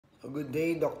Good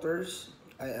day, doctors.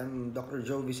 I am Dr.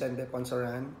 Joe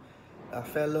Ponsaran, a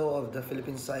fellow of the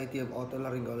Philippine Society of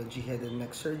Otolaryngology Head and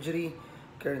Neck Surgery,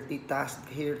 currently tasked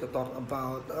here to talk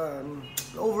about an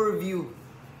overview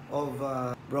of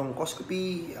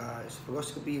bronchoscopy,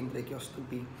 esophagoscopy, and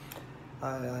tracheostomy.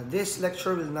 This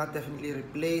lecture will not definitely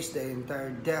replace the entire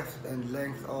depth and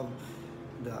length of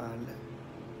the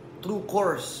true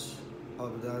course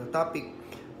of the topic.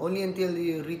 Only until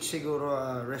you reach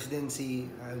siguro residency,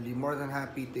 I'll be more than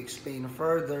happy to explain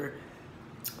further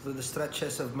to the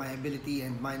stretches of my ability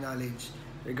and my knowledge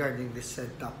regarding this said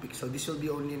topic. So this will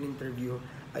be only an interview.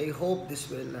 I hope this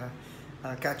will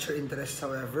catch your interest,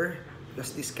 however,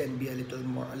 because this can be a little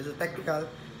technical.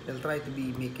 I'll try to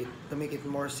make it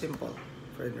more simple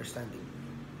for understanding.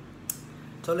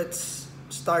 So let's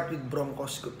start with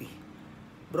bronchoscopy.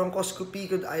 Bronchoscopy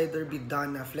could either be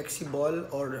done flexible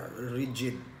or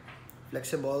rigid.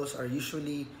 Flexibles are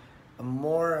usually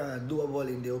more doable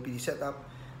in the OPD setup,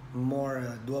 more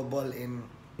doable in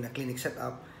a clinic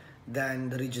setup than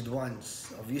the rigid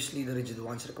ones. Obviously, the rigid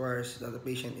ones requires that the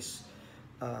patient is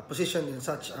positioned in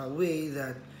such a way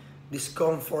that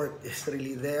discomfort is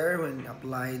really there when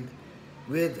applied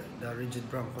with the rigid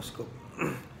bronchoscope.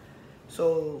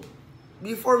 So,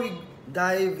 before we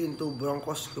dive into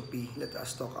bronchoscopy, let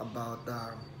us talk about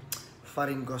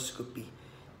pharyngoscopy,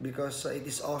 because it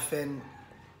is often,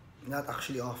 not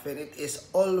actually often, it is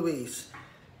always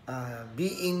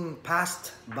being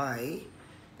passed by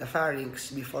the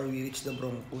pharynx before we reach the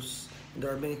bronchus.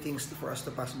 There are many things for us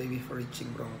to pass by before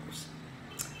reaching bronchus.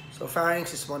 So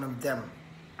pharynx is one of them.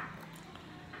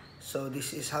 So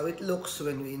this is how it looks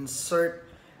when we insert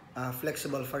a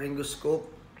flexible pharyngoscope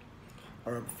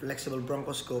or a flexible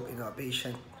bronchoscope in a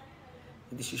patient.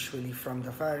 It is usually from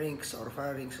the pharynx or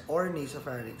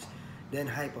nasopharynx, then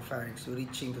hypopharynx,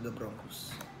 reaching to the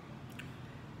bronchus.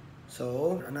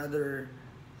 So another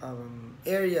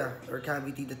area or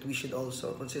cavity that we should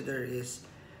also consider is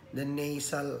the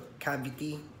nasal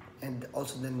cavity and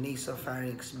also the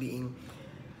nasopharynx being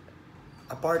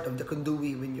a part of the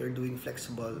conduit when you're doing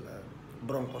flexible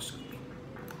bronchoscopy.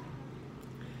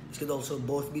 This could also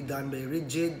both be done by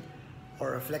rigid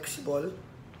or flexible.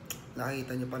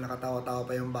 Nakita nyo pa, nakatawa-tawa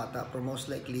pa yung bata, pero most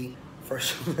likely for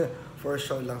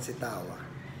show lang si tawa.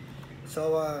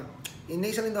 So in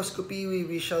nasal endoscopy,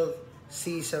 we shall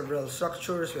see several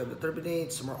structures. We have the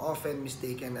turbinates, more often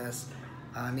mistaken as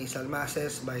nasal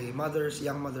masses by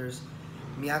young mothers.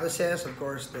 Meatuses, of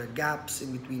course, the gaps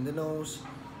in between the nose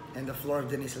and the floor of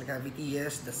the nasal cavity.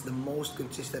 Yes, that's the most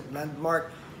consistent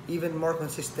landmark, even more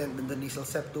consistent than the nasal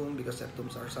septum, because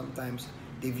septums are sometimes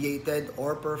deviated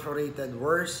or perforated.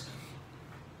 Worse,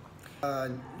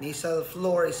 nasal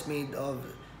floor is made of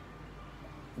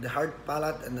the hard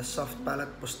palate and the soft palate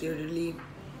posteriorly,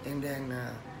 and then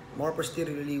more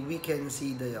posteriorly we can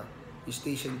see the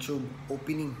eustachian tube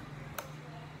opening.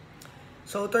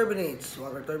 So turbinates,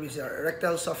 what are turbinates? Are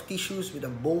erectile soft tissues with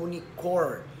a bony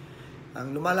core.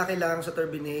 Ang lumalaki lang sa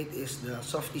turbinate is the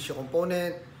soft tissue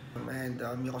component and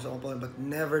mucosal component, but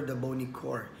never the bony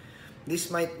core.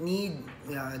 This might need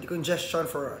decongestion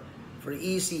for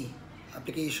easy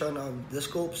application of the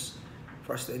scopes,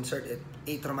 for us to insert it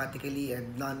atraumatically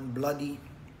and non-bloody,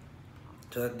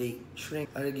 so that they shrink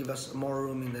and give us more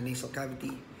room in the nasal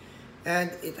cavity.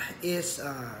 And it is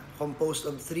composed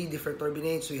of 3 different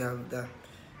turbinates. We have the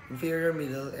inferior,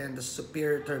 middle, and the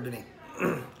superior turbinate.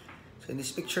 So in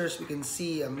these pictures, we can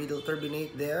see a middle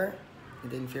turbinate there, and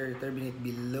the inferior turbinate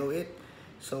below it.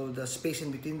 So the space in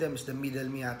between them is the middle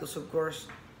meatus, of course.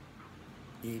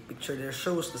 The picture there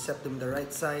shows the septum on the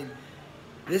right side.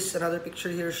 This another picture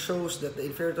here shows that the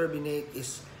inferior turbinate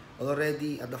is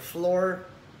already at the floor.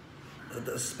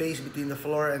 The space between the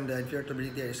floor and the inferior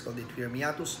turbinate there is called the inferior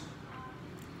meatus.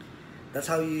 That's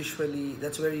where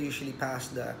you usually pass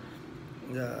the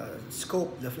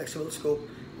scope, the flexible scope,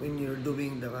 when you're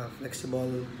doing the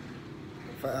flexible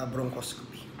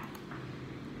bronchoscopy.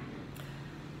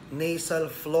 Nasal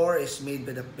floor is made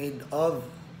of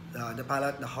the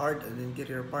palate, the hard and the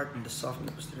interior part, and the soft and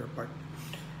the posterior part.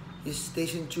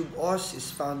 Eustachian tube os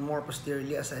is found more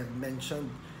posteriorly, as I have mentioned.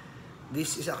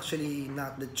 This is actually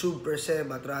not the tube per se,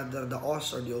 but rather the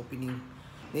os or the opening.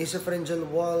 Nasopharyngeal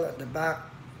wall at the back,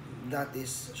 that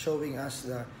is showing us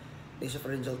the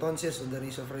nasopharyngeal tonsils or the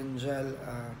nasopharyngeal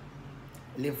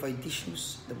lymphoid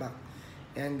tissues at the back.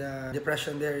 And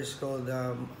depression there is called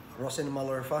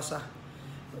Rosenmuller fossa.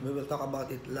 We will talk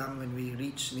about it lang when we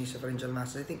reach nasopharyngeal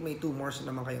masses. I think may 2 more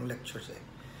naman kayong lectures eh.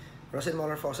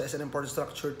 Rosenmuller fossa is an important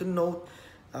structure to note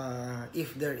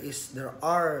if there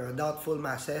are doubtful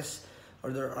masses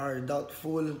or there are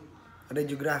doubtful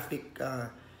radiographic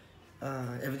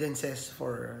evidences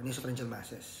for nasopharyngeal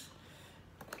masses.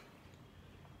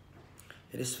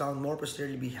 It is found more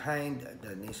posteriorly behind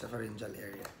the nasopharyngeal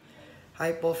area.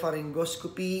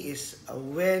 Hypopharyngoscopy is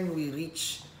when we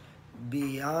reach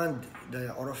beyond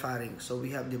the oropharynx. So we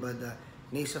have the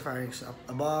nasopharynx up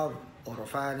above,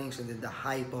 oropharynx, and then the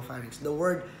hypopharynx. The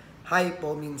word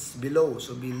hypo means below,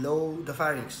 so below the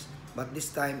pharynx. But this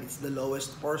time, it's the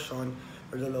lowest portion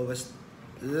or the lowest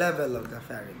level of the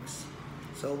pharynx.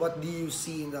 So what do you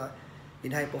see in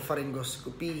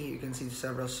hypopharyngoscopy? You can see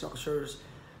several structures.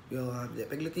 You'll have the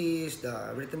epiglottis,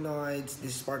 the arytenoids.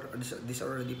 These are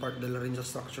already part of the laryngeal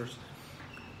structures.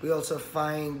 We also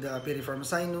find the piriform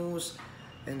sinus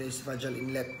and the esophageal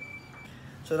inlet.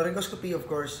 So laryngoscopy, of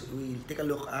course, we'll take a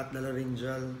look at the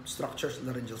laryngeal structures of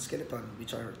the laryngeal skeleton,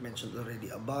 which are mentioned already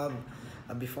above,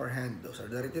 beforehand. Those are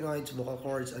the arytenoids, vocal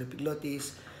cords,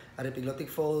 epiglottis, epiglotic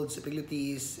folds,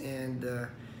 epiglottis, and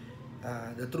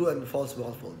the true and false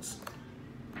vocal folds.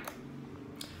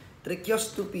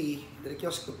 Tracheostomy,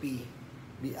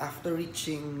 after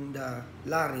reaching the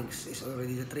larynx is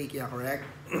already the trachea, correct?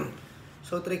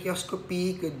 So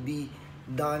tracheoscopy could be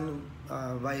done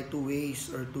via two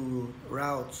ways or two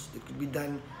routes. It could be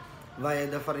done via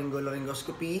the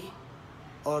pharyngolaryngoscopy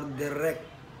or direct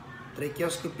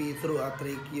tracheoscopy through a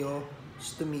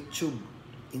tracheostomy tube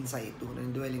inside to an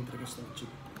indwelling tracheostomy tube.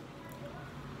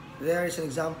 There is an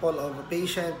example of a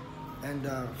patient and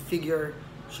a figure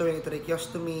showing a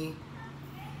tracheostomy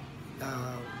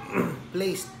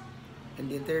placed in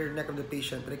the interior neck of the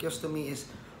patient. Tracheostomy is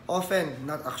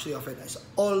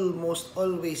almost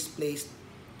always placed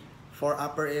for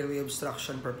upper airway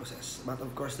obstruction purposes. But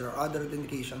of course, there are other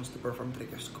indications to perform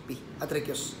tracheostomy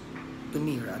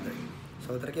rather.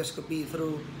 So tracheoscopy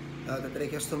through the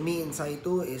tracheostomy in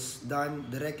situ is done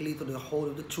directly to the hole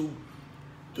of the tube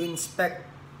to inspect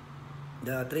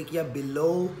the trachea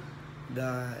below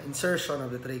the insertion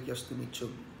of the tracheostomy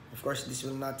tube. Of course, this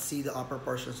will not see the upper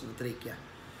portions of the trachea.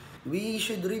 We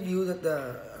should review that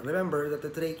remember that the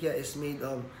trachea is made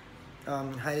of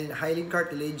hyaline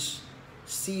cartilage,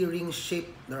 C-ring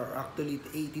shape. There are actually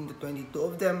 18 to 22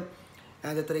 of them,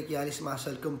 and the trachealis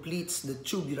muscle completes the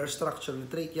tubular structure of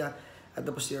the trachea at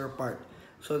the posterior part,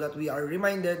 so that we are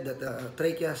reminded that the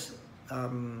trachea's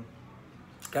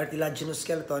cartilaginous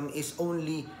skeleton is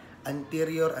only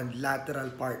anterior and lateral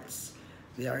parts.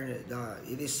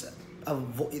 It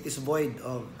is void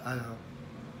of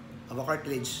a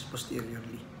cartilage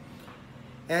posteriorly,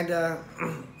 and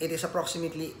it is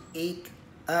approximately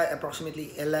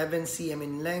 11 cm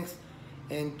in length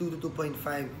and 2 to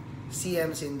 2.5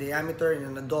 cm in diameter in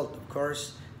an adult. Of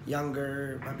course,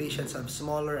 younger patients have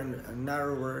smaller and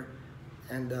narrower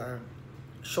and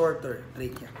shorter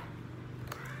trachea.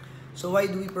 So why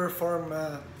do we perform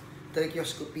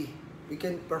tracheoscopy? We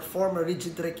can perform a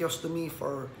rigid tracheostomy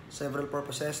for several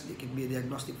purposes. It can be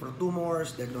diagnostic for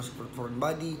tumors, diagnostic for foreign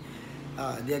body,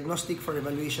 diagnostic for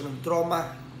evaluation of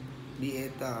trauma, be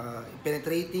it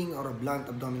penetrating or a blunt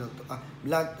abdominal,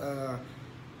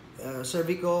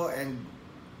 cervical and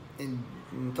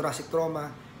thoracic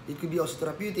trauma. It could be also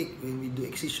therapeutic when we do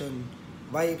excision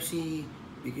biopsy.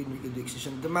 We could do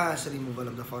excision of the mass, removal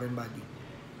of the foreign body.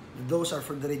 Those are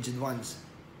for the rigid ones.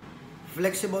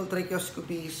 Flexible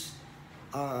tracheoscopies,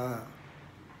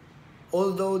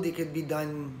 although they can be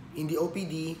done in the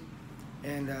OPD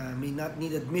and may not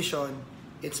need admission,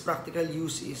 its practical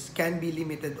use can be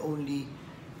limited only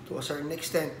to a certain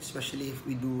extent, especially if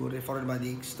we do foreign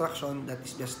body extraction that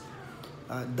is just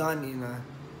done in a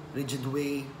rigid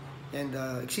way. And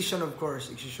excision, of course,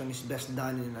 excision is best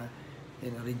done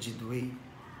in a rigid way.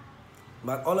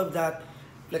 But all of that,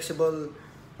 flexible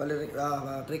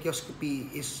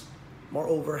tracheoscopy is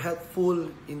moreover helpful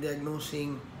in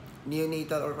diagnosing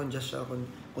neonatal or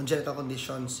congenital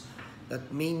conditions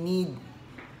that may need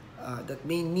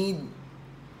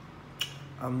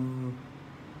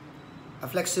a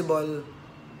flexible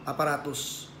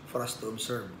apparatus for us to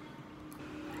observe.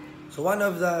 So one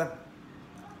of the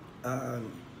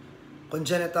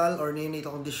congenital or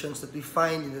neonatal conditions that we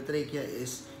find in the trachea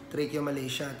is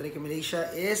tracheomalacia.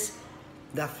 Tracheomalacia is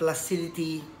the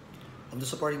flaccidity of the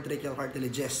supporting tracheal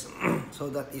cartilages. So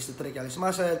that is the trachealis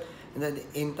muscle and then the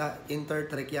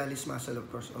intertrachealis muscle, of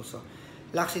course, also.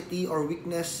 Laxity or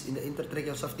weakness in the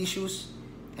intertracheal soft tissues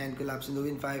and collapse in the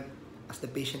windpipe as the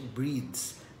patient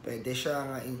breathes. Pwede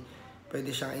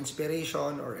siya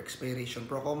inspiration or expiration,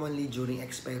 pero commonly during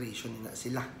expiration na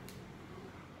sila.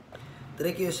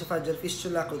 Tracheoesophageal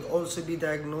fistula could also be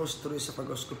diagnosed through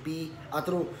esophagoscopy,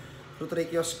 through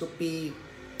tracheoscopy,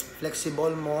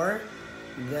 flexible more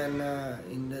than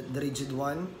in the rigid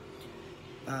one.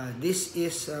 This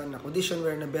is a condition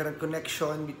where an aberrant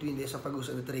connection between the esophagus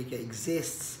and the trachea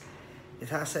exists. It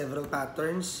has several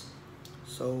patterns.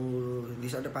 So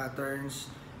these are the patterns: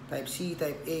 type C,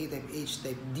 type A, type H,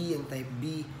 type D, and type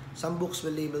B. Some books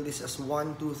will label this as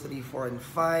 1, 2, 3, 4, and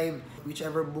 5.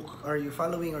 Whichever book are you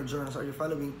following or journals are you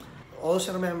following.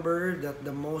 Also remember that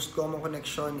the most common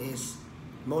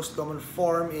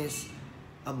form is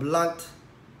a blunt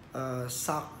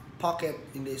sac pocket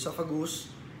in the esophagus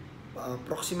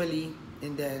proximally,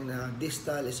 and then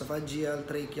distal, esophageal,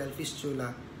 tracheal,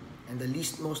 fistula, and the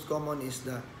least most common is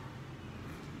the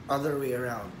other way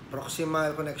around.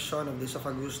 Proximal connection of the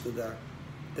esophagus to the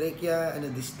trachea and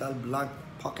the distal blunt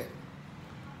pocket.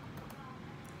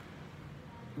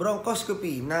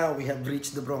 Bronchoscopy. Now we have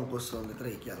reached the bronchus from the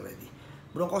trachea already.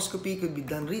 Bronchoscopy could be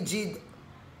done rigid,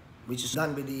 which is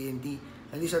done by the ENT,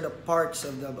 and these are the parts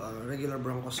of the regular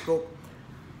bronchoscope.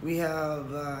 We have,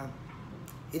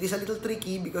 it is a little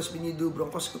tricky because when you do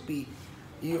bronchoscopy,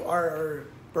 you are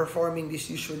performing this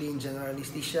usually in general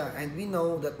anesthesia, and we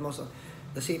know that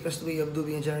the safest way of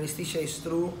doing general anesthesia is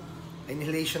through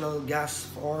inhalational gas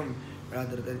form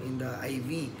rather than in the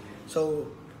IV. So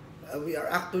we are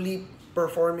actually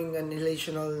performing an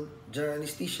inhalational general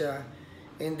anesthesia,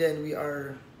 and then we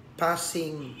are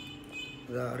passing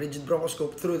the rigid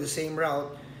bronchoscope through the same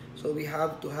route. So we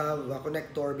have to have a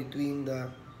connector between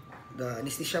the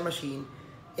anesthesia machine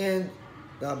and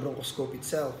the bronchoscope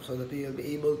itself, so that we will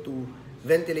be able to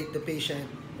ventilate the patient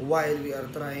while we are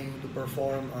trying to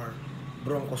perform our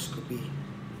bronchoscopy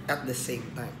at the same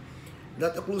time.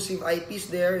 That occlusive eyepiece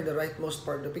there in the rightmost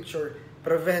part of the picture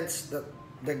prevents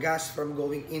the gas from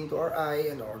going into our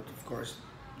eye, and of course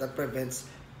that prevents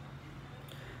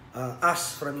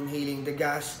us from inhaling the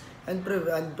gas and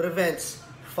prevents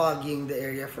fogging the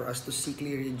area for us to see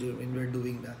clearly when we're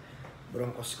doing the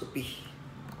bronchoscopy.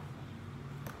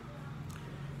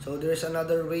 So there's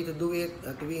another way to do it.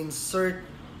 We insert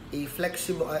a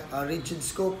flexible, rigid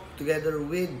scope together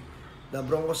with the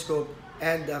bronchoscope,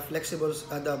 and the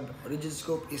rigid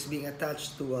scope is being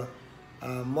attached to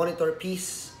a monitor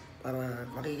piece para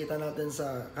makikita natin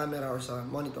sa camera or sa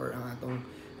monitor ang atong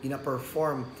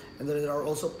gina-perform. And then there are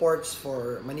also ports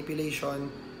for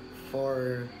manipulation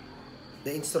for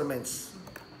the instruments.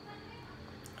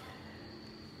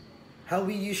 How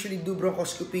we usually do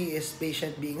bronchoscopy is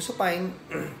patient being supine,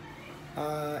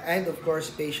 and of course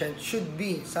patient should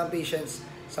be, some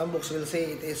books will say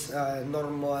it is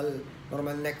normal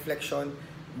neck flexion,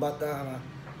 but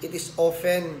it is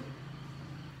often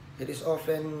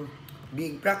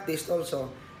being practiced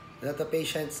also that the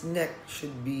patient's neck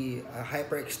should be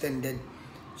hyperextended,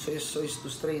 so is to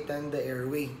straighten the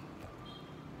airway.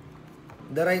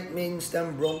 The right main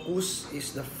stem bronchus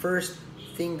is the first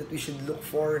thing that we should look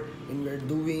for when we're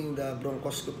doing the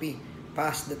bronchoscopy,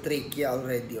 past the trachea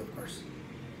already, of course.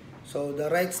 So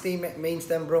the right main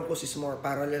stem bronchus is more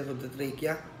parallel to the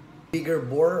trachea, bigger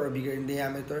bore or bigger in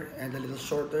diameter, and a little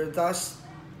shorter. Thus,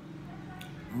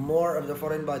 more of the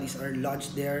foreign bodies are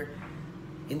lodged there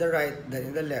in the right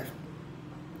than in the left.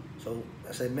 So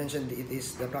as I mentioned, it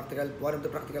is one of the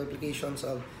practical applications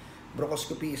of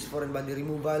bronchoscopy is foreign body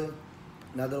removal.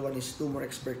 Another one is tumor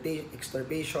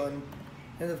extirpation,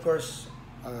 and of course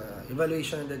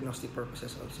evaluation and diagnostic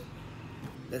purposes also.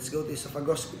 Let's go to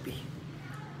esophagoscopy.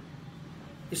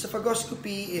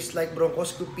 Esophagoscopy is like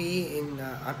bronchoscopy in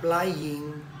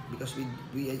applying, because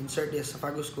we insert the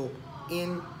esophagoscope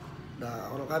in the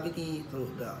oral cavity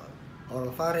through the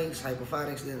oral pharynx,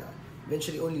 hypopharynx, then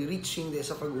eventually only reaching the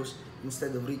esophagus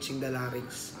instead of reaching the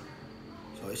larynx.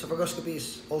 So esophagoscopy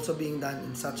is also being done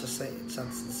in the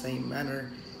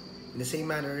same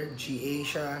manner, GA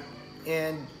siya,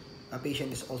 and a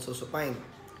patient is also supine.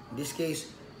 In this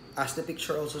case, as the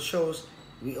picture also shows,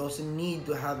 we also need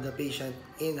to have the patient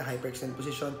in the hyperextended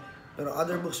position. Pero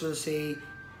other books will say,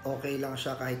 okay lang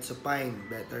siya kahit supine,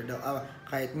 better daw,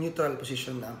 kahit neutral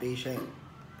position ang patient.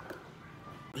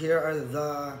 Here are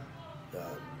the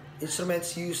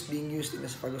instruments being used in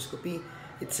esophagoscopy.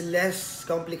 It's less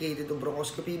complicated to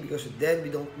bronchoscopy because then we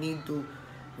don't need to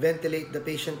ventilate the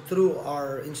patient through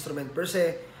our instrument per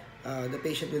se. The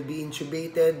patient will be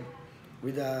intubated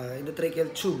with a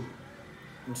endotracheal tube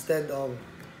instead of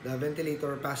the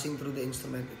ventilator passing through the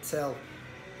instrument itself.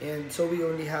 And so we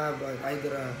only have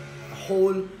either a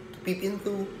hole to peep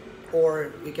into,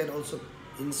 or we can also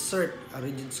insert a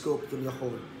rigid scope through the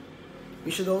hole. We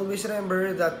should always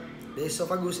remember that the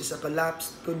esophagus is a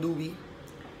collapsed conduit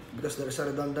because there is a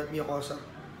redundant mucosa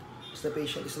as the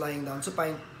patient is lying down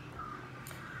supine.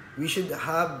 We should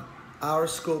have our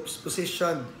scopes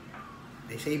positioned.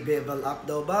 They say bevel up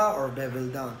daw ba or bevel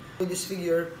down. So this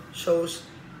figure shows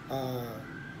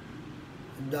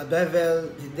the bevel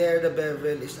there, the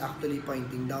bevel is actually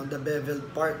pointing down. The bevel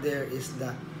part there is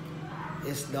the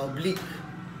oblique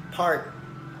part.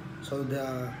 So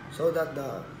that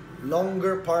the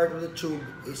longer part of the tube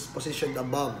is positioned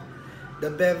above. The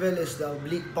bevel is the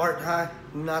oblique part,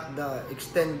 not the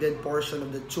extended portion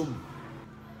of the tube.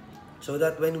 So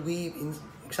that when we, in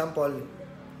example,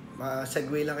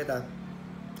 segue lang kita,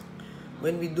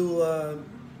 when we do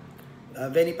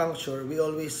venipuncture, we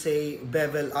always say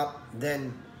bevel up,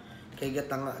 then kay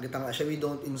gatanga siya, we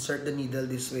don't insert the needle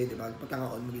this way, diba?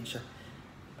 Patanga on mo siya.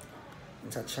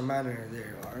 In such a manner,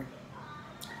 there you are.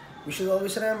 We should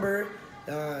always remember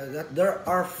that there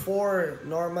are 4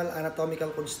 normal anatomical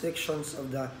constrictions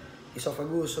of the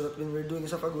esophagus. So that when we're doing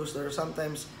esophagus, there are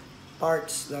sometimes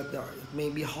parts that may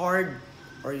be hard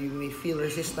or you may feel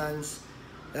resistance.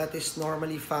 That is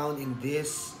normally found in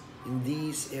these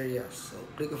areas. So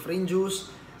cricopharyngeus,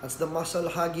 that's the muscle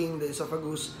hugging the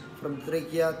esophagus from the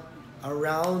trachea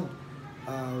around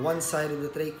one side of the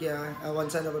trachea, one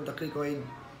side of the cricoid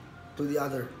to the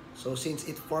other. So since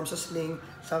it forms a sling,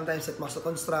 sometimes it muscle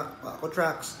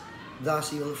contracts,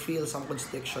 thus you will feel some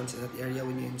constrictions in that area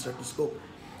when you insert the scope.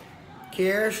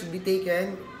 Care should be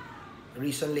taken,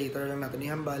 reason later lang natin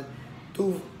ihambal,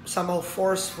 to somehow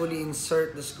forcefully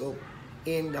insert the scope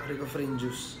in the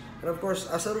cricopharyngeus. And of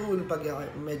course, as a rule, pag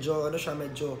medyo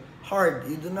hard,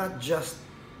 you do not just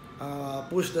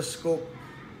push the scope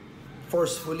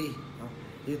forcefully.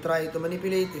 You try to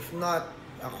manipulate. If not,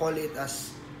 call it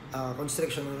as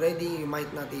constriction already. You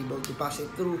might not able to pass it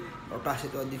through or pass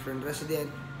it to a different resident,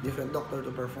 different doctor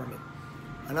to perform it.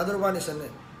 Another one is an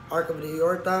arc of the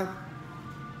aorta.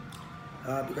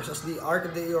 Because as the arc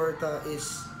of the aorta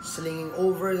is slinging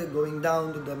over, going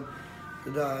down to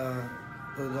the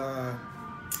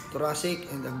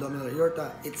thoracic and abdominal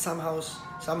aorta, it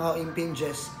somehow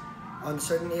impinges on a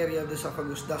certain area of the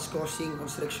esophagus, thus causing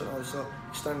constriction also,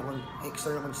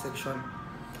 external constriction.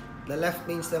 The left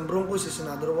main stem bronchus is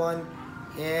another one,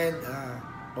 and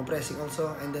compressing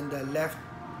also, and then the left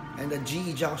and the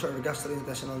GE junction or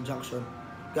gastrointestinal junction,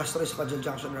 gastroesophageal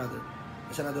junction rather,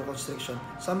 is another constriction.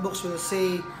 Some books will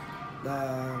say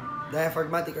the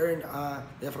diaphragmatic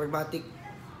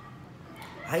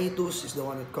hiatus is the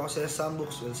one that causes. Some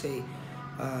books will say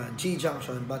G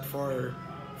junction, but for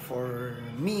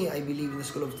me, I believe in the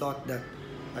school of thought that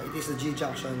it is the G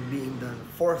junction being the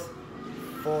fourth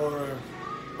for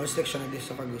constriction of the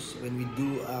esophagus when we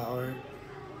do our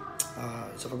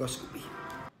esophagoscopy.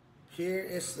 Here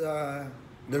is the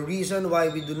reason why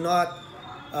we do not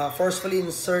forcefully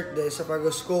insert the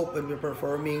esophagoscope when we're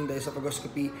performing the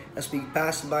esophagoscopy as we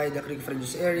pass by the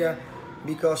cricopharyngeus area,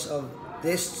 because of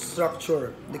this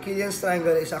structure. The Killian's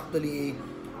triangle is actually a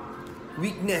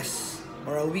weakness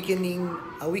or a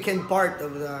weakened part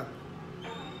of the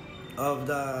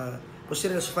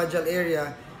posterior esophageal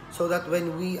area, so that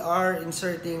when we are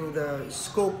inserting the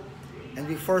scope and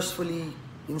we forcefully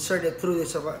insert it through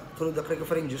the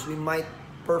cricopharyngeus, we might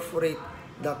perforate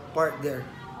that part there,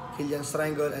 Killian's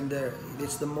triangle, and there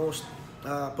it's the most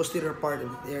posterior part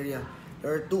of the area.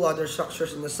 There are 2 other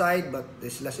structures on the side, but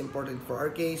this is less important for our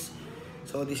case.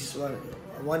 So this is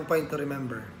one point to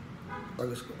remember.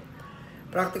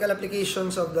 Practical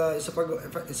applications of the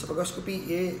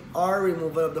esophagoscopy are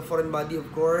removal of the foreign body, of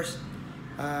course.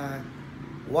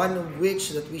 One of which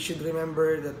that we should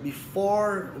remember that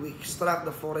before we extract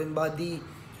the foreign body,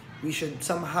 we should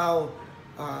somehow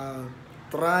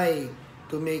try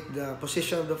to make the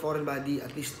position of the foreign body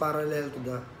at least parallel to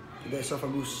the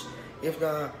esophagus. If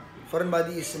the foreign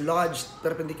body is lodged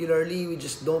perpendicularly, we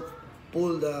just don't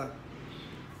pull the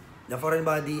foreign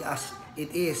body as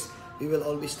it is. We will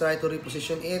always try to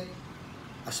reposition it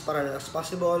as parallel as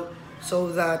possible,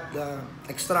 so that the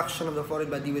extraction of the foreign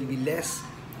body will be less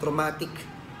traumatic,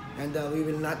 and we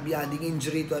will not be adding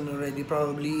injury to an already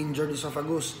probably injured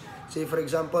esophagus. Say for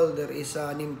example, there is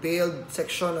an impaled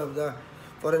section of the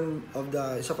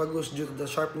esophagus due to the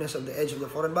sharpness of the edge of the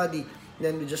foreign body,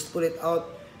 then we just pull it out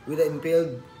with the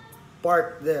impaled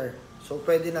part there. So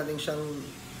pwede natin siyang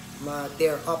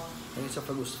ma-tear up ang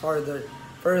esophagus further.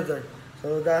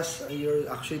 So thus, you're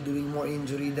actually doing more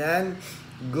injury than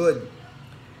good.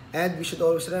 And we should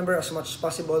always remember as much as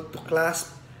possible to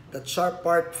clasp that sharp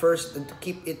part first and to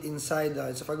keep it inside the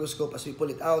esophagoscope as we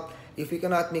pull it out. If we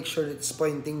cannot, make sure that it's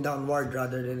pointing downward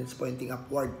rather than it's pointing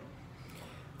upward.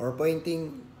 Or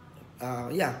pointing,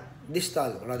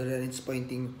 distal rather than it's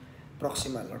pointing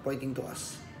proximal or pointing to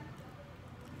us.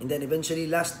 And then eventually,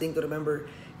 last thing to remember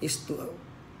is to,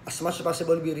 as much as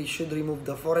possible, we should remove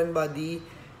the foreign body,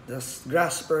 the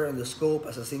grasper, and the scope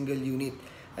as a single unit.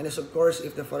 And as of course,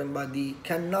 if the foreign body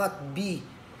cannot be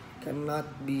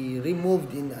cannot be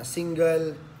removed in a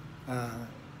single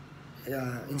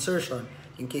insertion.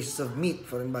 In cases of meat,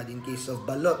 foreign body, in case of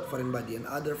balot, foreign body, and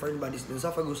other foreign bodies in the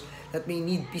esophagus that may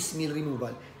need piecemeal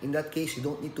removal. In that case, you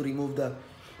don't need to remove the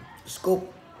scope.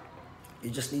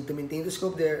 You just need to maintain the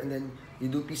scope there, and then you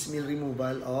do piecemeal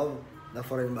removal of the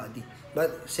foreign body.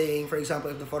 But saying, for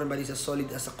example, if the foreign body is as solid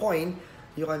as a coin,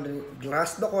 you can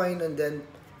grasp the coin and then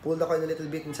pull the coin a little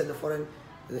bit inside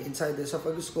inside the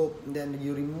esophagus scope, and then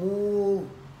you remove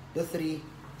the three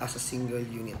as a single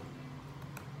unit.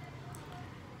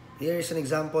 Here is an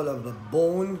example of a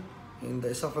bone in the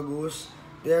esophagus.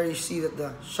 There you see that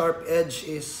the sharp edge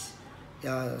is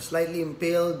slightly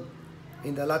impaled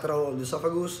in the lateral of the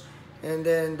esophagus, and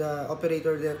then the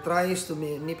operator there tries to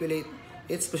manipulate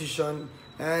its position,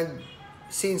 and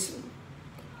since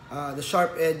the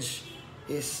sharp edge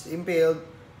is impaled,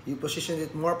 you position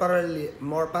it more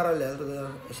parallel to the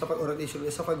rotation of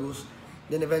the esophagus,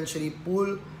 then eventually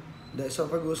pull the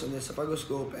esophagus and the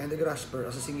esophagoscope and the grasper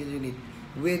as a single unit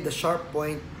with the sharp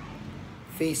point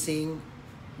facing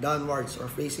downwards or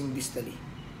facing distally.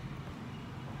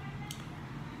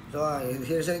 So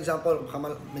here's an example,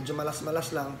 medyo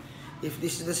malas-malas lang. If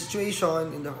this is the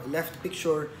situation in the left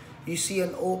picture, you see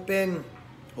an open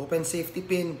safety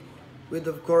pin with,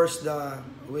 of course, the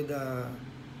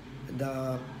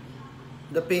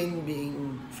pin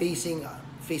being facing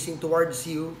towards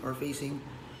you, or facing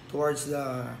towards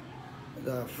the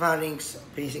pharynx,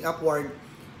 facing upward.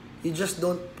 You just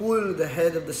don't pull the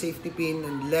head of the safety pin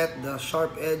and let the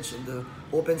sharp edge of the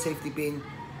open safety pin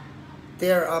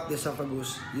tear up the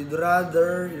esophagus. You'd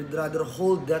rather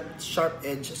hold that sharp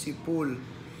edge as you pull.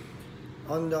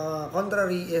 On the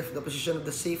contrary, if the position of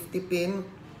the safety pin,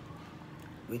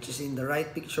 which is in the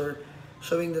right picture,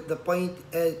 showing that the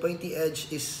pointy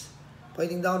edge is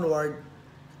pointing downward,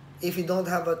 if you don't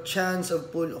have a chance of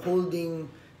holding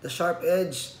the sharp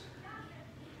edge,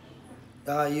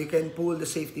 you can pull the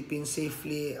safety pin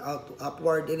safely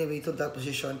upward anyway to that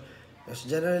position. Because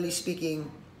generally speaking,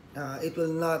 it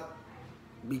will not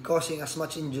be causing as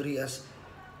much injury as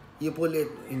you pull it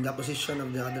in the position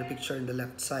of the other picture in the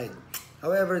left side.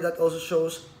 However, that also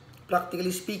shows,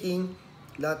 practically speaking,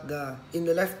 that in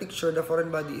the left picture, the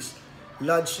foreign body is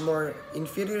lodged more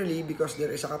inferiorly because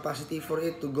there is a capacity for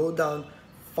it to go down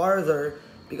farther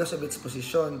because of its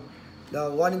position. The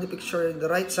one in the picture in the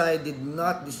right side did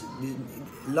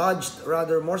lodged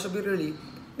rather more superiorly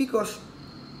because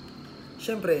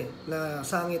syempre,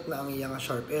 nasangit na ang iyang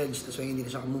sharp edge, so hindi na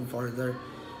siya move further.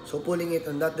 So pulling it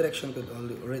in that direction could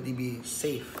already be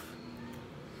safe.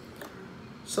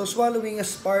 So swallowing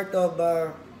as part of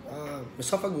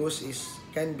esophagus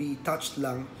can be touched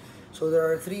lang. So there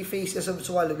are three phases of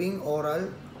swallowing: oral,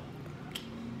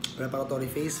 preparatory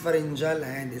phase, pharyngeal,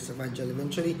 and esophageal.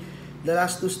 Eventually, the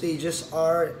last two stages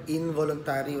are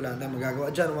involuntary. Wala tayong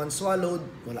magagawa dyan. Once swallowed,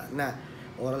 wala na.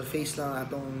 Oral phase lang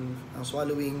ang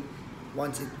swallowing.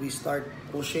 Once we start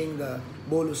pushing the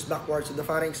bolus backwards to the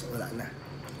pharynx, wala na.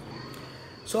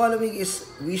 Swallowing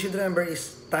we should remember,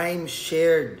 is time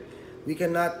shared. We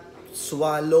cannot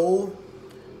swallow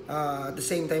at the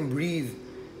same time breathe.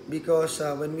 Because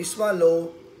when we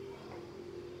swallow,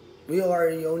 we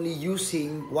are only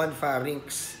using one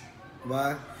pharynx.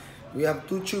 Diba? We have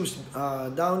two tubes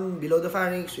down below the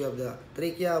pharynx. We have the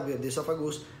trachea, we have the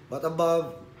esophagus. But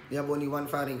above, we have only one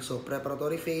pharynx. So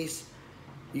preparatory phase,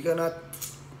 you cannot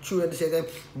chew at the same time,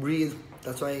 breathe.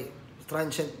 That's why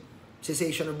transient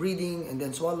cessation of breathing and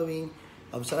then swallowing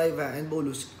of saliva and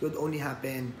bolus could only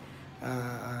happen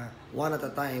one at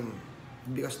a time,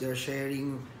 because they're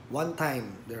sharing one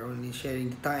time. They're only sharing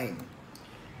the time.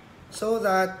 So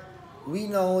that we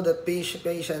know that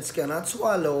patients cannot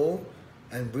swallow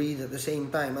and breathe at the same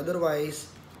time.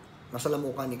 Otherwise,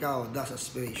 masalamukan ikaw, that's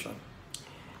aspiration.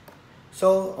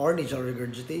 So, or nasal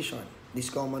regurgitation. This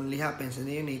commonly happens in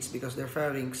neonates because their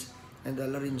pharynx and the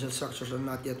laryngeal structures are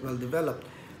not yet well developed.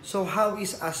 So, how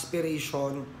is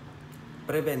aspiration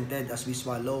prevented as we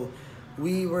swallow?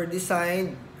 We were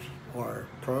designed or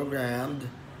programmed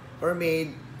or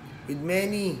made with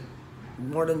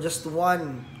more than just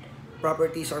one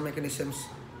properties or mechanisms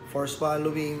for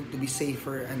swallowing to be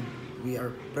safer, and we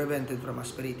are prevented from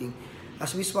aspirating.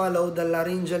 As we swallow, the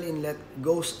laryngeal inlet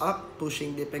goes up,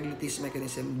 pushing the epiglottis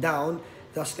mechanism down,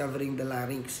 thus covering the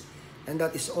larynx. And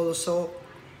that is also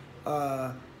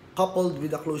coupled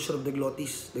with the closure of the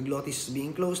glottis. The glottis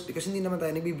being closed because hindi naman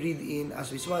tayo nagbe-breathe in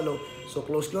as we swallow. So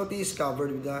closed glottis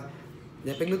covered with the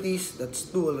epiglottis. That's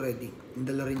two already in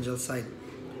the laryngeal side.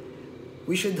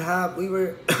 We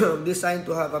were designed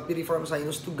to have a piriform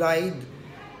sinus to guide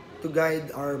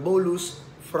our bolus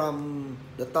from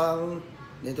the tongue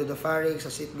then to the pharynx.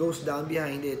 As it goes down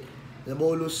behind it, the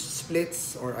bolus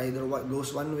splits, or either what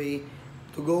goes one way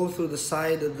to go through the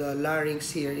side of the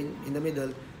larynx here in the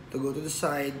middle, to go to the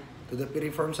side, to the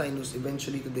piriform sinus,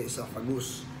 eventually to the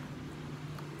esophagus.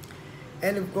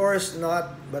 And of course,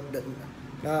 last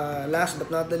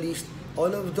but not the least,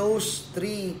 all of those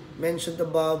three mentioned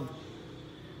above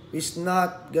is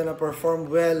not gonna perform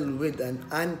well with an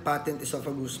unpatent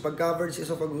esophagus. Pag covered sa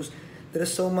esophagus, there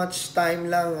is so much time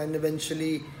lang, and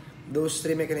eventually those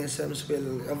three mechanisms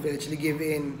will eventually give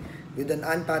in. With an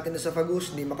unpatent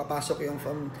esophagus, di makapasok yung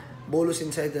from bolus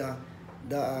inside the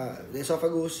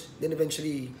esophagus, then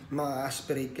eventually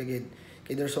ma-aspirate kagad.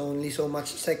 Okay, there's only so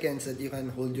much seconds that you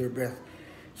can hold your breath.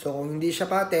 So kung hindi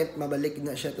siya patent, mabalik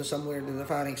na siya to somewhere to the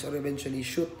pharynx, or eventually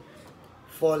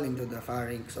fall into the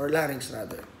pharynx, or larynx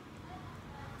rather.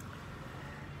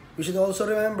 We should also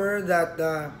remember that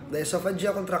the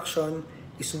esophageal contraction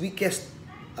is weakest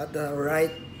at the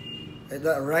right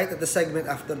at the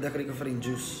segment after the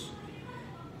cricopharyngeus.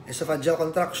 Esophageal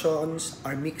contractions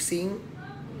are mixing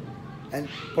and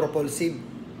propulsive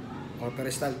or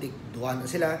peristaltic. Duwa na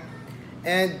sila.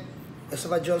 And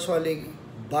esophageal swelling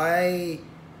by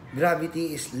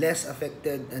gravity is less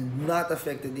affected and not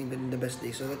affected even in the best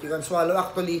day. So that you can swallow.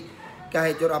 Actually,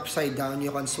 kahit you're upside down,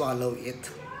 you can swallow it.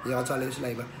 You can swallow your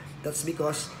saliva. That's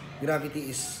because gravity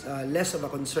is less of a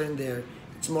concern there.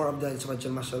 It's more of the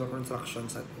esophageal muscular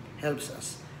contractions that helps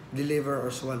us deliver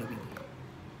or swallowing.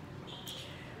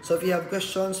 So if you have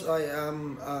questions, I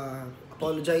am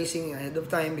apologizing ahead of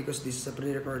time because this is a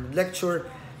pre-recorded lecture.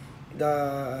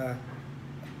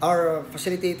 Our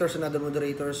facilitators and other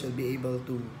moderators will be able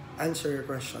to answer your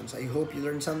questions. I hope you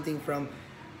learned something from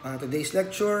today's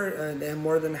lecture, and I'm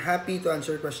more than happy to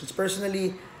answer questions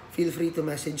personally. Feel free to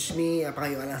message me.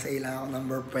 Pakayuan lang sa ilang akong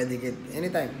number, pwede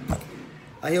anytime.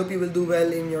 I hope you will do well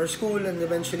in your school and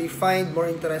eventually find more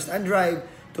interest and drive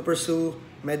to pursue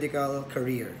medical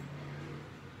career.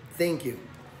 Thank you.